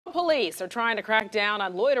Police are trying to crack down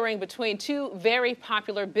on loitering between two very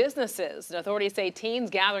popular businesses. And authorities say teens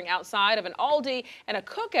gathering outside of an Aldi and a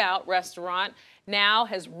cookout restaurant now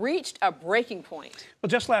has reached a breaking point. Well,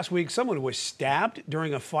 just last week, someone was stabbed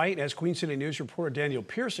during a fight. As Queen City News reporter Daniel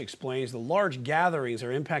Pierce explains, the large gatherings are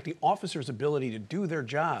impacting officers' ability to do their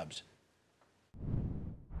jobs.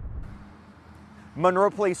 Monroe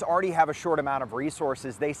Police already have a short amount of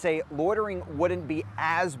resources. They say loitering wouldn't be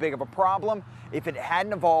as big of a problem if it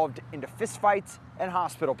hadn't evolved into fistfights and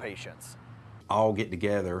hospital patients. All get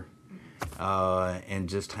together and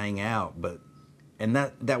just hang out, and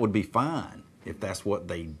that would be fine if that's what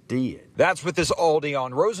they did. That's what this Aldi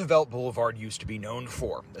on Roosevelt Boulevard used to be known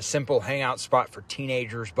for, a simple hangout spot for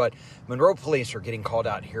teenagers, but Monroe Police are getting called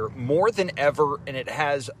out here more than ever, and it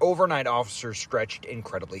has overnight officers stretched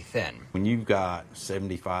incredibly thin. When you've got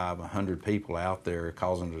 75, 100 people out there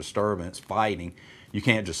causing a disturbance, fighting, you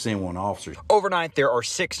can't just send one officer. Overnight, there are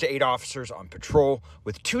 6 to 8 officers on patrol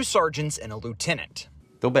with 2 sergeants and a lieutenant.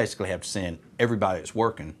 They'll basically have to send everybody that's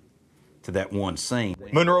working to that one scene.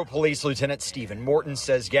 Monroe Police Lieutenant Stephen Morton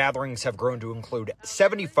says gatherings have grown to include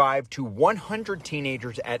 75 to 100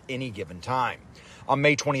 teenagers at any given time. On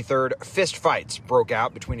May 23rd, fist fights broke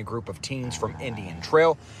out between a group of teens from Indian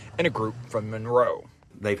Trail and a group from Monroe.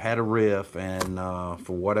 They've had a riff, and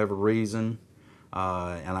for whatever reason,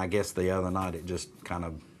 and I guess the other night it just kind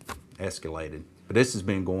of escalated. But this has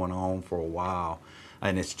been going on for a while,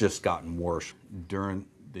 and it's just gotten worse. During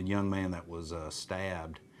the young man that was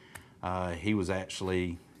stabbed, he was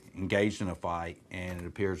actually engaged in a fight, and it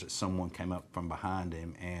appears that someone came up from behind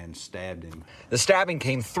him and stabbed him. The stabbing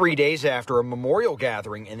came 3 days after a memorial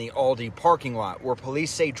gathering in the Aldi parking lot, where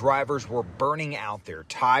police say drivers were burning out their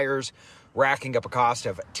tires, racking up a cost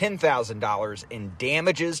of $10,000 in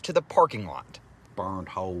damages to the parking lot. Burned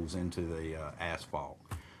holes into the asphalt.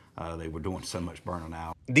 They were doing so much burning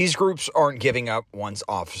out. These groups aren't giving up once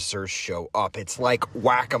officers show up. It's like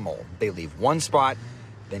whack-a-mole. They leave one spot,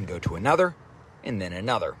 then go to another, and then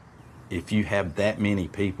another. If you have that many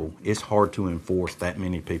people, it's hard to enforce that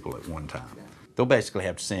many people at one time. They'll basically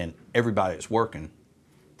have to send everybody that's working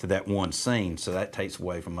to that one scene, so that takes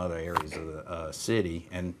away from other areas of the city.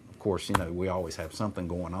 And of course, you know, we always have something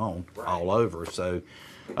going on all over. So,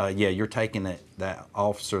 yeah, you're taking that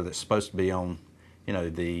officer that's supposed to be on, you know,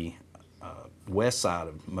 the west side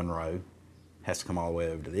of Monroe, has to come all the way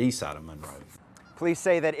over to the east side of Monroe. Police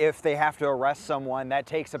say that if they have to arrest someone, that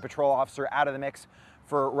takes a patrol officer out of the mix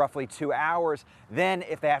for roughly 2 hours. Then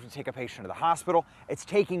if they have to take a patient to the hospital, it's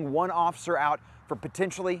taking one officer out for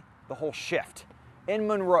potentially the whole shift. In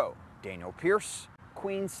Monroe, Daniel Pierce,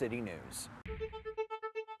 Queen City News.